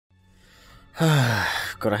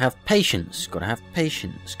Gotta have patience. Gotta have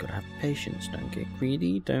patience. Gotta have patience. Don't get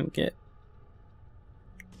greedy. Don't get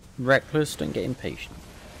reckless. Don't get impatient.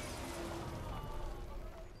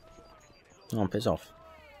 Oh, piss off.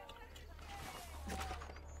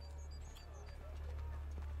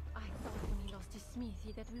 I thought when he lost his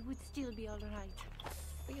smithy that we would still be all right.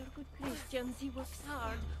 We are good Christians. He works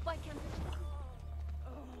hard. Why can't we?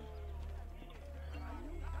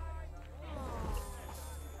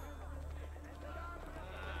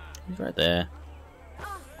 He's right there.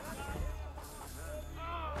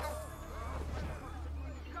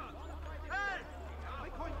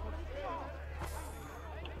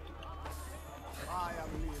 I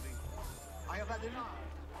am leaving. I have had enough.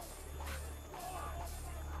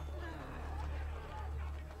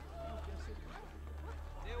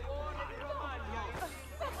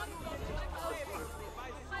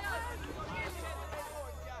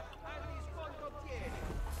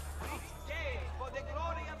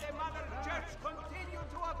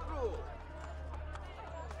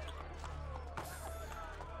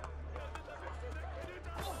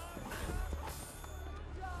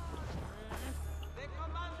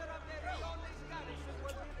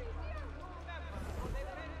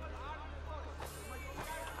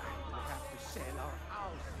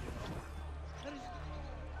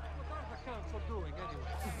 Doing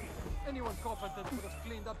anyway. Anyone competent would have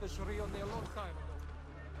cleaned up the Shrione a long time ago.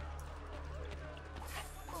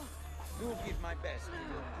 Do give my best to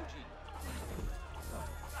your Pucci.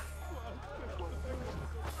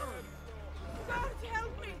 God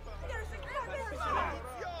help me! There's a car!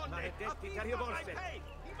 Maledetti carriovolse!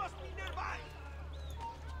 He must be nearby!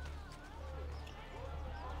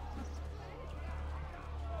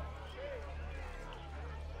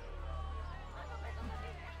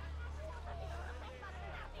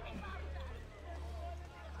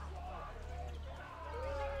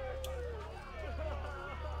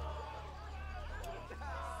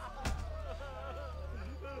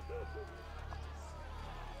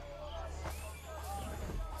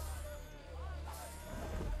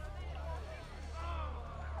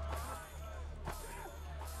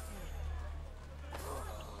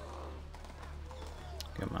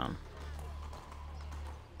 Come on.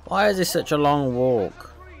 Why is this such a long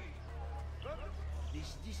walk?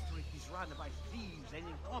 This district is run by thieves and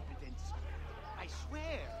incompetents. I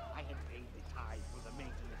swear I had paid the tithe for the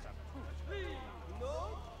maintenance of food.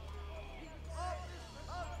 No? The office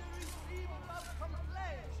of the receiving of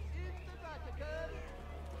complaints in the Vatican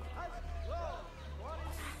has closed for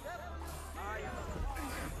 7 I am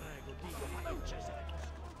Prego, dico Cesare.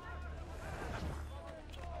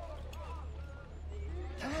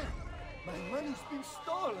 My money's been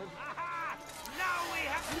stolen. Aha! Now we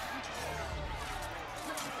have...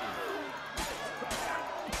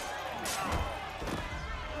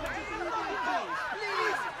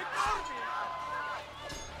 Please, ignore me!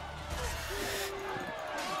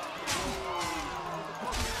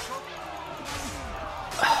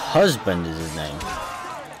 Husband is his name.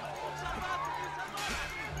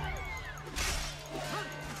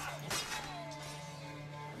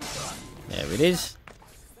 There it is.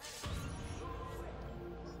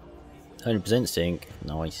 100% sync.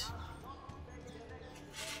 Nice.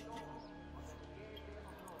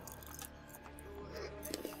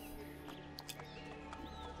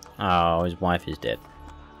 Oh, his wife is dead.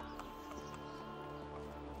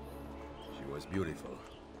 She was beautiful.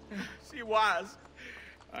 She was,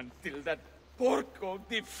 until that porco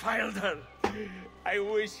defiled her. I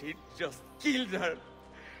wish he'd just killed her.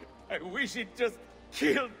 I wish he'd just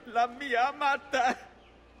killed La Mia Amata.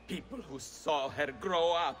 People who saw her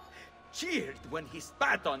grow up cheered when he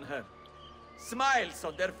spat on her. Smiles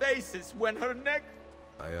on their faces when her neck...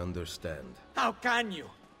 I understand. How can you?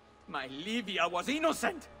 My Livia was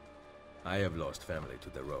innocent. I have lost family to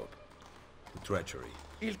the rope. To treachery.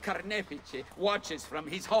 Il Carnefice watches from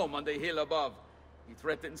his home on the hill above. He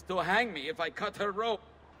threatens to hang me if I cut her rope.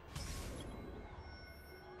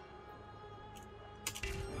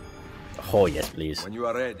 Oh, yes, please. When you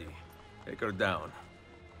are ready, take her down.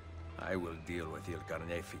 I will deal with Il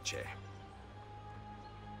Carnefice. Okay.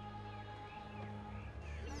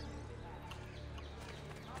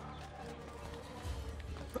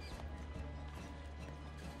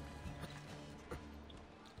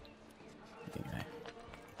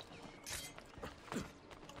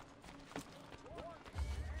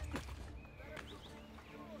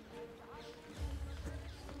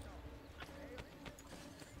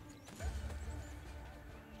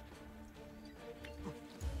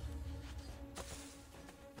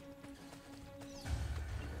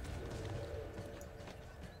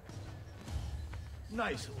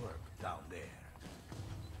 Nice work down there.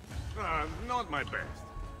 Not my best,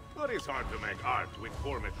 but it's hard to make art with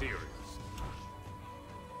poor materials.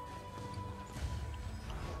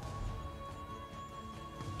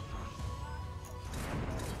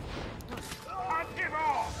 Cut him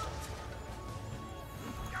off!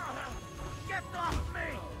 Get off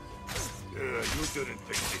me! You didn't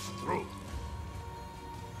think this through.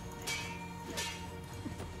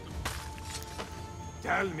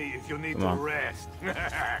 Tell me if you need to rest.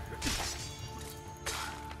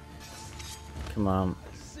 Come on.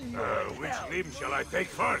 Which limb shall I take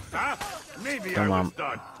first, huh? Maybe Come I on. will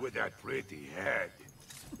start with that pretty head.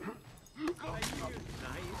 I'll do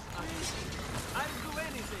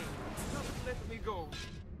anything. Just let me go.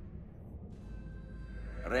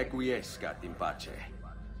 Requiescat in pace.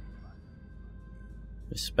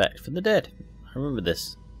 Respect for the dead. I remember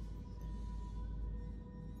this.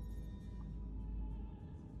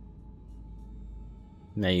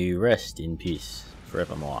 May you rest in peace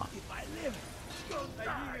forevermore. If I live, don't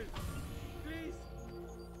die. Please.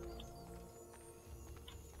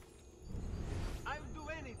 I'll do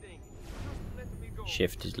anything. Just let me go.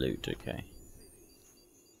 Shift is loot, okay.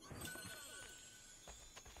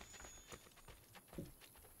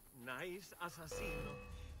 Nice assassino.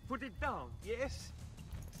 Put it down, yes?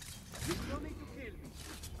 You don't need to kill me.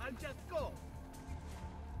 I'll just go.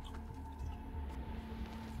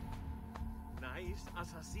 Nice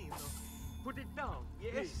assassino. Put it down,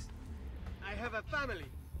 yes? Please. I have a family.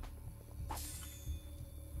 I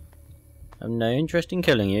have no interest in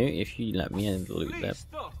killing you if you let me in the loot there. Please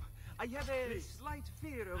stop. I have a slight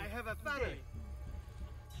fear of... I have a family.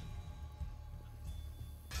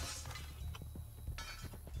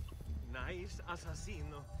 Nice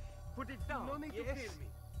assassino. Put it down. No need to kill me.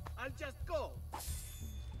 I'll just go.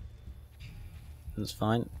 That's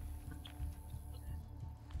fine.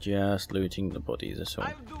 Just looting the bodies, that's all.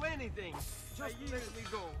 I'll do anything. Just let me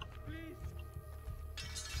go. Please.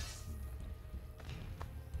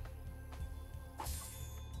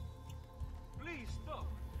 Please stop.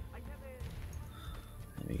 I have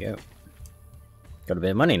a... There we go. Got a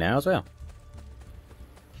bit of money now as well.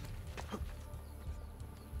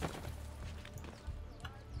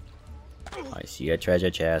 I see a treasure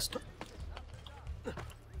chest.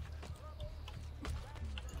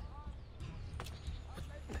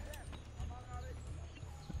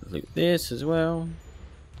 Loot this as well.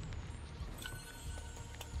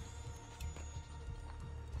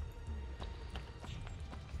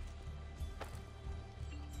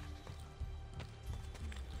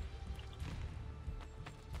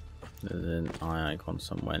 There's an eye icon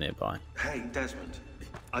somewhere nearby. Hey, Desmond.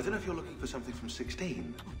 I don't know if you're looking for something from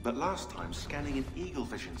 16, but last time scanning in eagle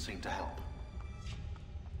vision seemed to help.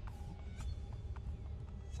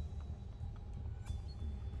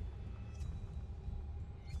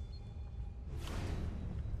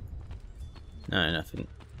 No, nothing.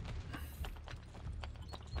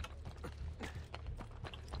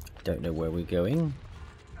 Don't know where we're going.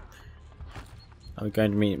 Are we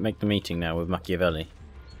going to make the meeting now with Machiavelli?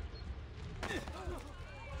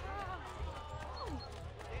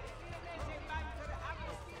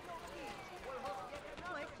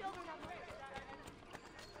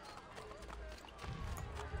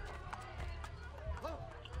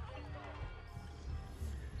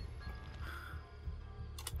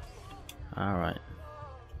 Alright.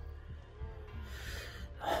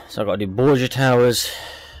 So I've got to do Borgia Towers,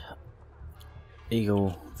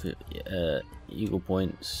 Eagle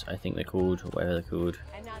Points, I think they're called, or whatever they're called.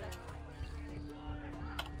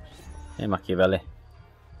 Hey Machiavelli.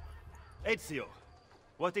 Ezio,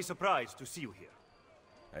 what a surprise to see you here.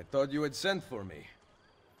 I thought you had sent for me.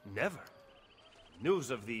 Never. News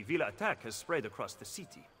of the Villa attack has spread across the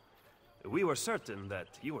city. We were certain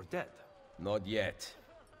that you were dead. Not yet.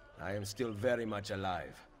 I am still very much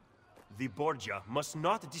alive. The Borgia must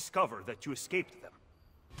not discover that you escaped them.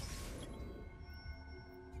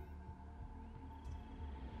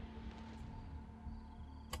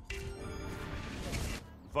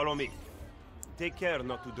 Follow me. Take care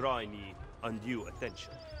not to draw any undue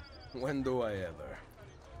attention. When do I ever?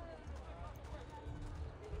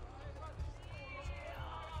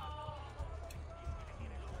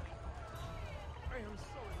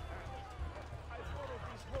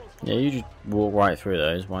 Yeah, you just walk right through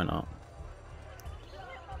those, why not?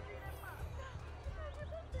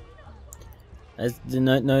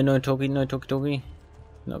 No talkie.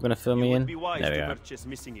 Not gonna fill me in. Be wise There we to go. purchase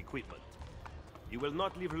missing equipment. You will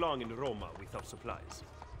not live long in Roma without supplies.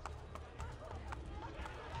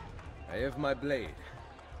 I have my blade.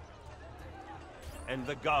 And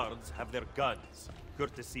the guards have their guns,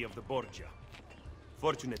 courtesy of the Borgia.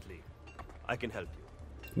 Fortunately, I can help you.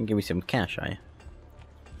 You can give me some cash, are you?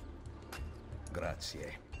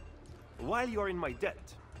 grazie. While you are in my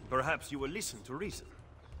debt, perhaps you will listen to reason.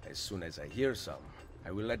 As soon as I hear some, I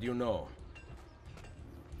will let you know.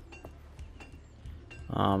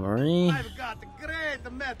 Armory. I've got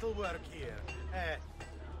great metalwork here.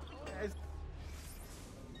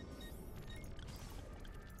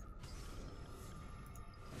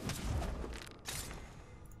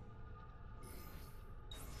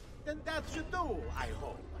 Then that should do, I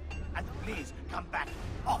hope. And please come back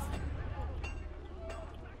often.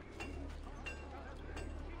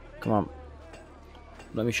 Come on.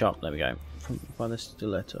 Let me shop. There we go. By the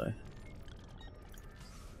stiletto.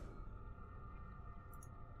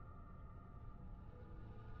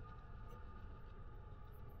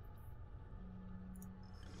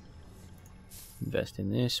 Invest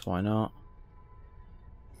in this. Why not?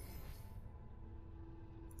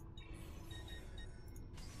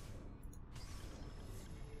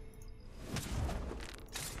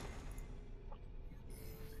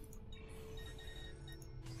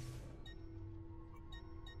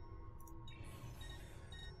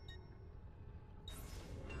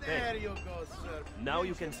 There you go, sir. Now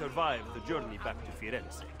you can survive the journey back to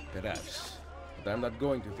Firenze. Perhaps. But I'm not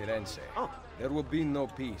going to Firenze. Oh. There will be no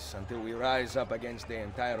peace until we rise up against the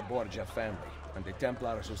entire Borgia family and the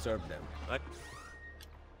Templars who serve them.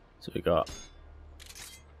 So we got...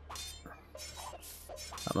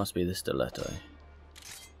 That must be the stiletto.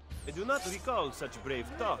 I do not recall such brave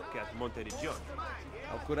talk at Monteriggioni.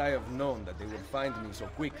 How could I have known that they would find me so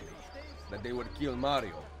quickly? That they would kill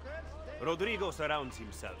Mario? Rodrigo surrounds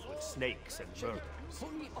himself with snakes and murderers.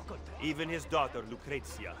 Even his daughter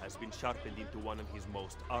Lucrezia has been sharpened into one of his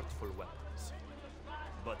most artful weapons.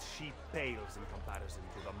 But she pales in comparison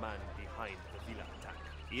to the man behind the villa attack.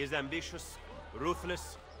 He is ambitious,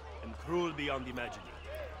 ruthless, and cruel beyond imagining.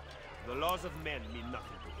 The laws of men mean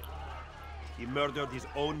nothing to him. He murdered his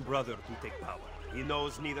own brother to take power. He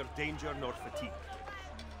knows neither danger nor fatigue.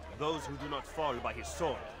 Those who do not fall by his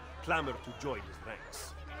sword clamor to join his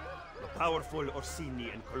ranks. The powerful Orsini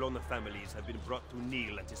and Colonna families have been brought to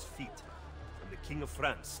kneel at his feet, and the King of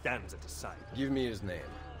France stands at his side. Give me his name.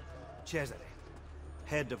 Cesare,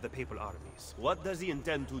 head of the papal armies. What does he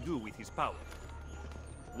intend to do with his power?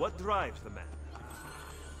 What drives the man?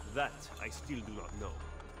 That I still do not know.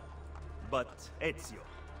 But Ezio,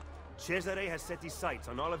 Cesare has set his sights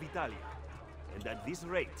on all of Italia, and at this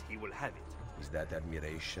rate he will have it. Is that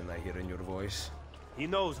admiration I hear in your voice? He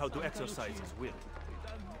knows how to exercise his will.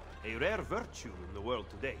 A rare virtue in the world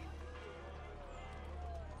today.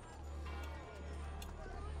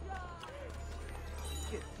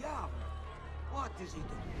 What is he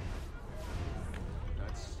doing?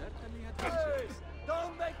 That's certainly adventurous.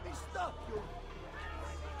 Don't make me stop you!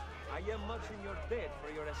 I am much in your debt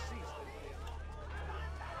for your assistance.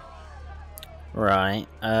 Right.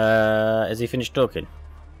 Has he finished talking?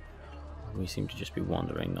 We seem to just be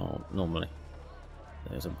wandering normally.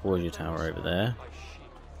 There's a Borgia tower over there.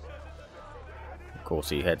 Of course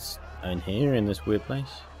he heads in here in this weird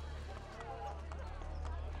place.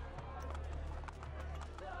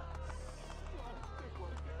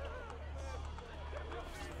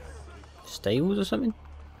 Stables or something?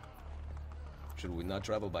 Should we not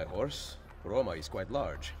travel by horse? Roma is quite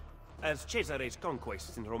large. As Cesare's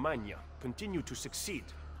conquests in Romagna continue to succeed,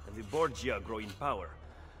 and the Borgia grow in power,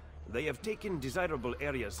 they have taken desirable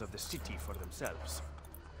areas of the city for themselves.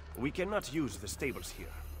 We cannot use the stables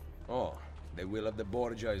here. Oh, the will of the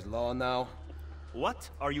Borgia is law now? What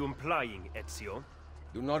are you implying, Ezio?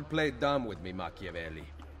 Do not play dumb with me, Machiavelli.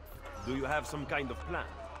 Do you have some kind of plan?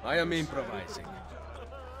 I am improvising.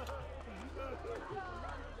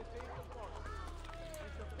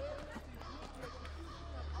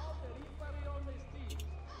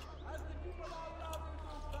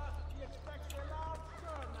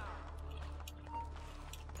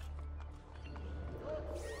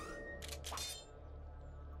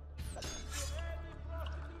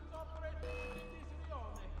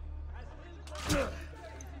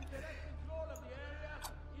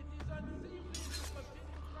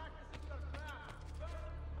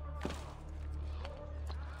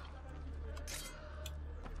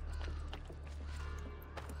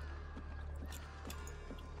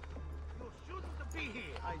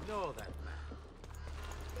 I know that man.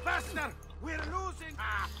 Faster! We're losing!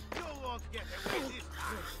 Ah, you won't get away this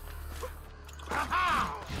time!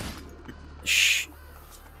 Aha! Shh.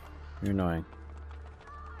 You're annoying.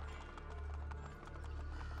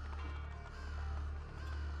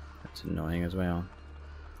 That's annoying as well.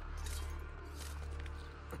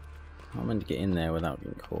 I'm meant to get in there without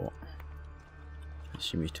getting caught. I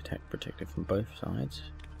assume he's protected from both sides.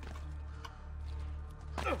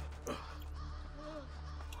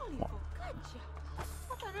 Borgia!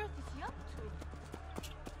 What on earth is he up to?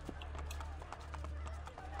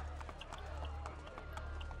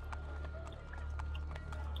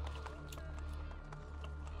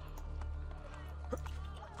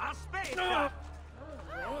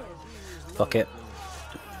 Fuck it.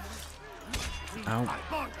 Ow.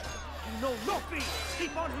 You know no fear.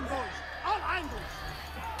 Keep on him, boys. All angles.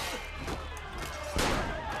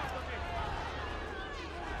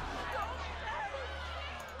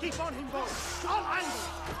 Keep on him, boys. All angles.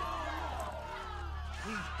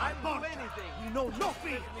 I won't do anything. You know no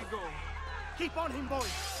fear. Let me go. Keep on him,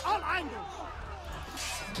 boys. All angles.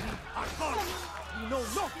 I won't. You know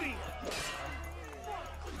no fear.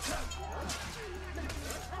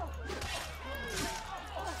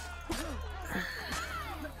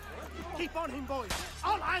 Keep on him, boys.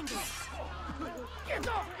 All angles. Get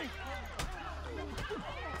off me.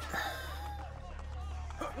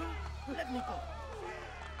 Let me go.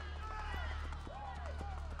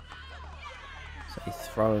 So they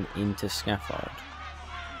throw him into scaffold.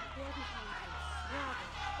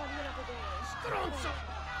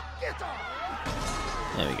 Get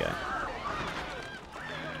off. There we go.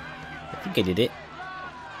 I think I did it.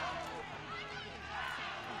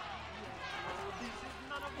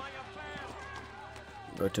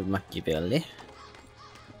 Go to Machiavelli.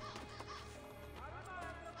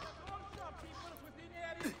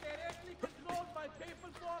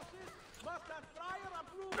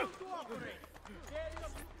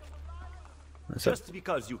 Just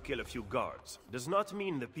because you kill a few guards does not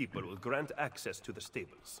mean the people will grant access to the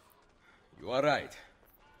stables. You are right.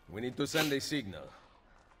 We need to send a signal.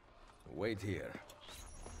 Wait here.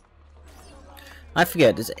 I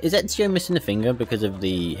forget, is Ezio missing a finger because of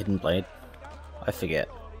the hidden blade? I forget.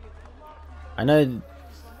 I know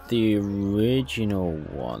the original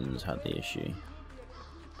ones had the issue.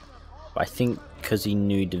 But I think because he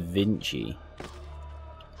knew Da Vinci,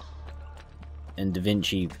 and Da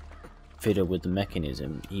Vinci fiddled with the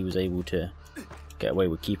mechanism, he was able to get away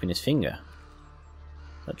with keeping his finger.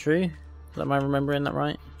 Is that true? Am I remembering that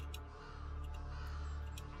right?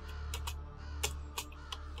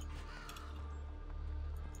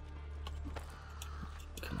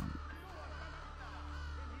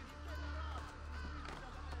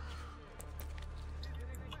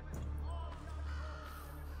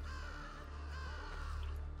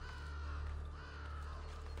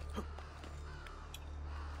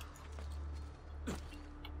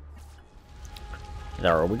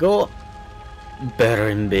 There we go.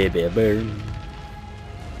 Burn, baby, burn.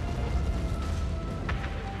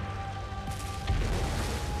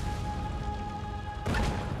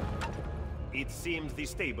 It seems the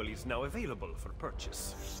stable is now available for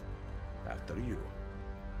purchase. After you.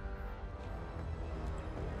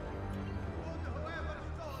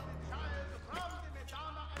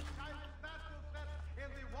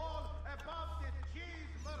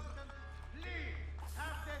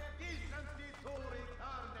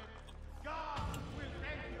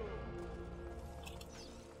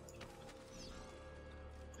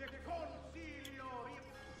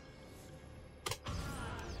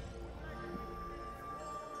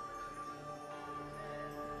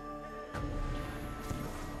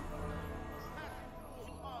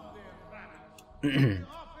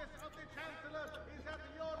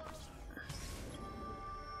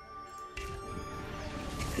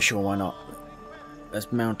 Sure, why not?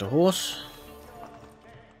 Let's mount a horse.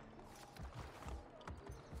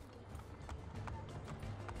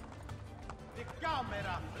 The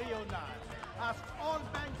camera, Leonard. Ask all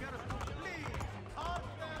bankers to please park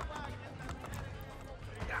their wagons.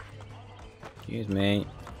 Excuse me.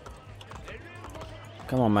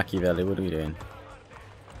 Come on, Machiavelli, what are we doing?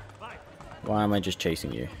 Why am I just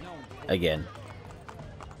chasing you? Again.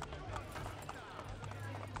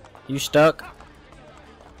 You stuck?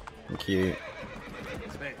 Thank you.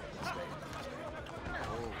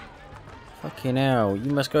 Fucking hell,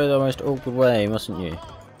 you must go the most awkward way, mustn't you?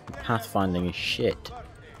 Pathfinding is shit.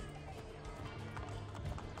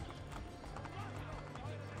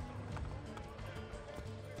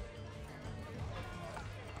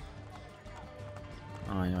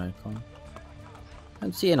 Eye icon. I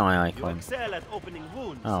don't see an eye You icon. excel at opening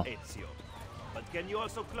wounds, Oh. Ezio. But can you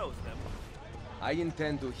also close them? I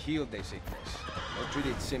intend to heal the sickness, not treat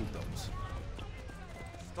its symptoms.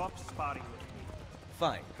 Stop sparring with me.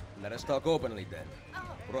 Fine. Let us talk openly then.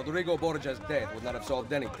 Rodrigo Borgia's death would not have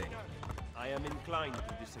solved anything. I am inclined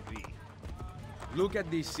to disagree. Look at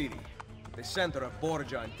this city, the center of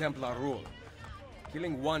Borgia and Templar rule.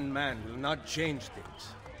 Killing one man will not change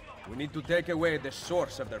things. We need to take away the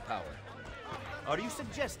source of their power. Are you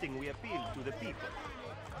suggesting we appeal to the people?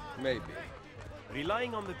 Maybe.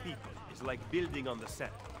 Relying on the people is like building on the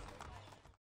sand.